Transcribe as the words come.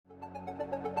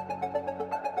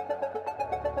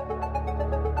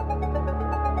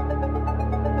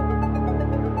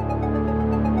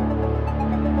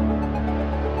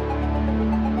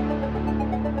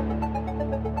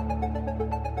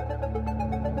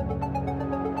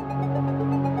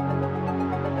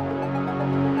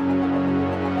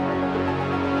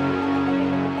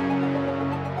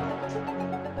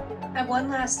one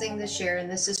last thing to share,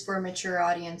 and this is for mature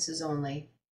audiences only.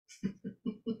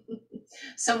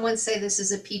 Someone say this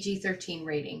is a PG-13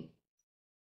 rating.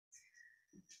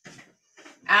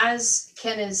 As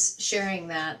Ken is sharing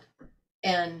that,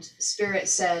 and Spirit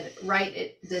said,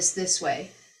 write this way.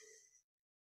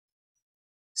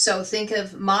 So think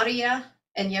of Maria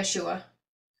and Yeshua.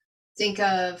 Think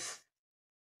of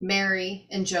Mary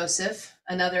and Joseph,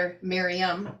 another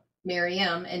Miriam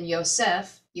and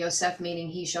Yosef meaning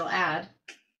he shall add,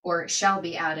 or shall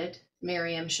be added,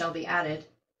 Miriam shall be added.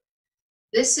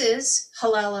 This is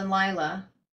Hillel and Lila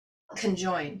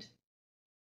conjoined.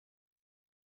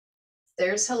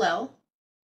 There's Hillel,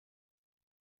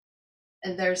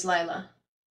 and there's Lila.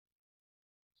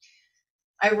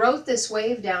 I wrote this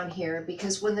wave down here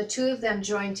because when the two of them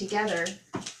join together,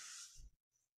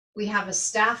 we have a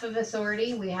staff of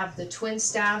authority, we have the twin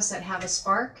staves that have a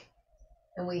spark,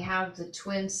 and we have the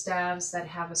twin staves that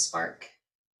have a spark.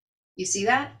 You see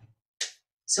that?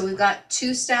 So we've got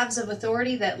two staves of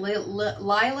authority that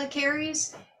Lila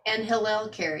carries and Hillel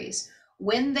carries.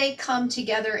 When they come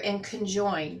together and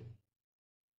conjoin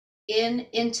in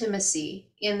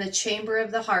intimacy in the chamber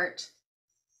of the heart,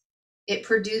 it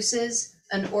produces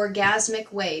an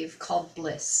orgasmic wave called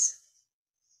bliss.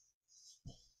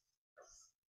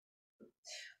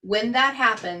 When that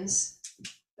happens,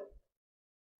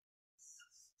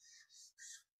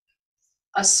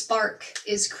 a spark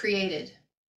is created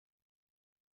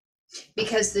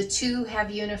because the two have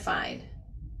unified.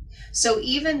 So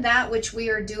even that which we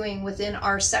are doing within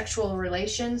our sexual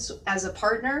relations as a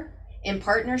partner, in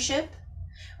partnership,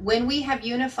 when we have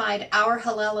unified our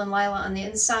Hillel and Lila on the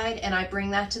inside, and I bring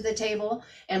that to the table,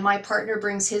 and my partner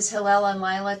brings his Hillel and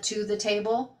Lila to the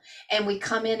table, and we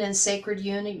come in sacred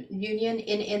union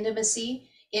in intimacy,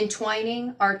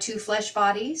 entwining our two flesh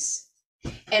bodies,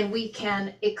 and we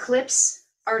can eclipse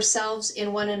ourselves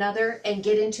in one another and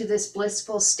get into this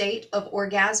blissful state of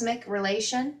orgasmic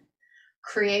relation,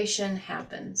 creation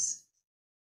happens.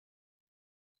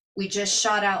 We just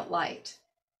shot out light.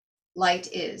 Light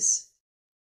is.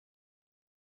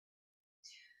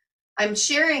 I'm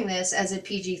sharing this as a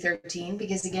PG-13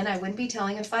 because, again, I wouldn't be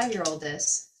telling a 5-year-old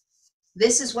this.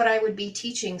 This is what I would be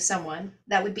teaching someone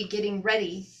that would be getting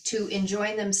ready to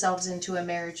enjoin themselves into a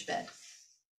marriage bed.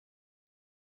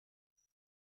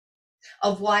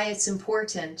 Of why it's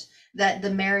important that the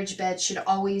marriage bed should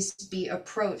always be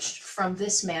approached from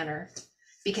this manner,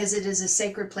 because it is a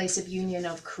sacred place of union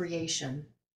of creation,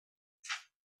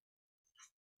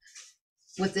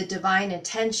 with the divine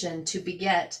intention to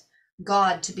beget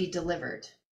God to be delivered.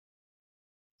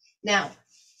 Now,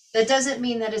 that doesn't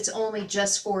mean that it's only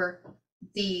just for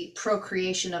the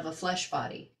procreation of a flesh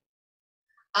body.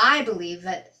 I believe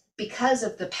that because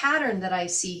of the pattern that I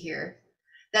see here,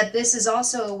 that this is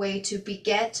also a way to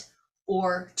beget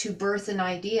or to birth an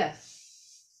idea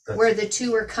where the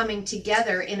two are coming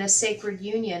together in a sacred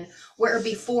union, where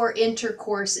before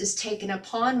intercourse is taken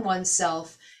upon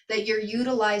oneself, that you're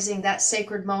utilizing that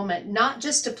sacred moment, not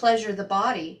just to pleasure the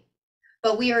body,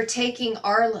 but we are taking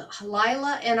our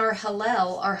Lila and our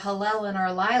Hillel and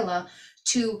our Lila,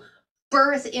 to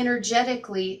birth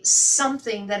energetically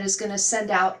something that is going to send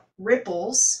out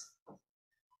ripples,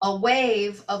 a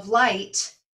wave of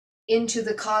light into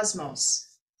the cosmos.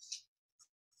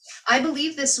 I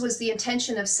believe this was the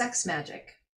intention of sex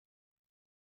magic,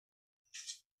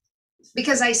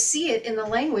 because I see it in the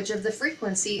language of the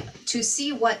frequency to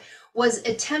see what was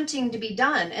attempting to be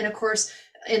done. And of course,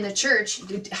 in the church,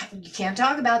 you can't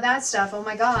talk about that stuff. Oh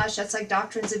my gosh, that's like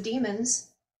doctrines of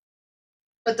demons.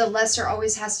 But the lesser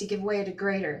always has to give way to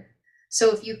greater.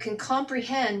 So if you can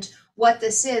comprehend what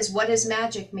this is, what does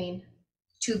magic mean?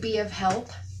 To be of help.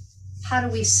 How do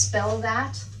we spell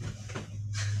that?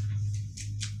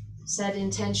 Said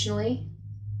intentionally.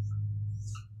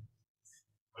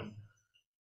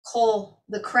 Kol,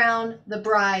 the crown, the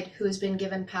bride who has been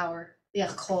given power.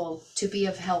 Kol, to be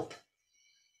of help.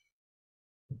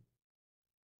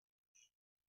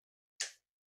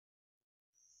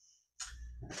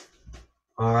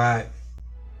 All right.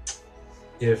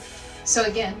 So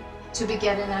again, to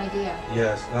beget an idea.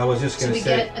 Yes, I was just going to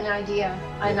say. To beget an idea.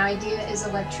 An idea is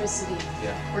electricity.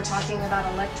 Yeah. We're talking about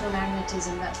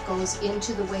electromagnetism that goes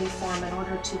into the waveform in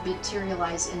order to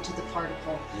materialize into the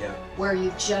particle. Yeah. Where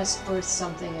you just birthed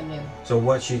something anew. So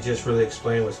what she just really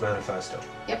explained was manifesto.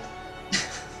 Yep.